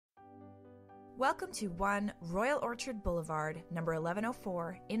Welcome to 1 Royal Orchard Boulevard, number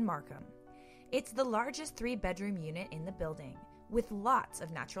 1104 in Markham. It's the largest 3-bedroom unit in the building, with lots of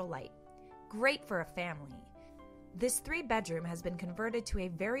natural light. Great for a family. This 3-bedroom has been converted to a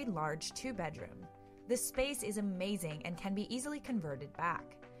very large 2-bedroom. The space is amazing and can be easily converted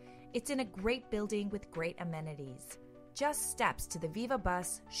back. It's in a great building with great amenities. Just steps to the Viva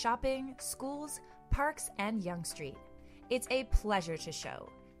bus, shopping, schools, parks, and Yonge Street. It's a pleasure to show.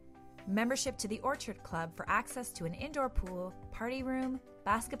 Membership to the Orchard Club for access to an indoor pool, party room,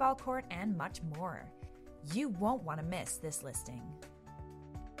 basketball court, and much more. You won't want to miss this listing.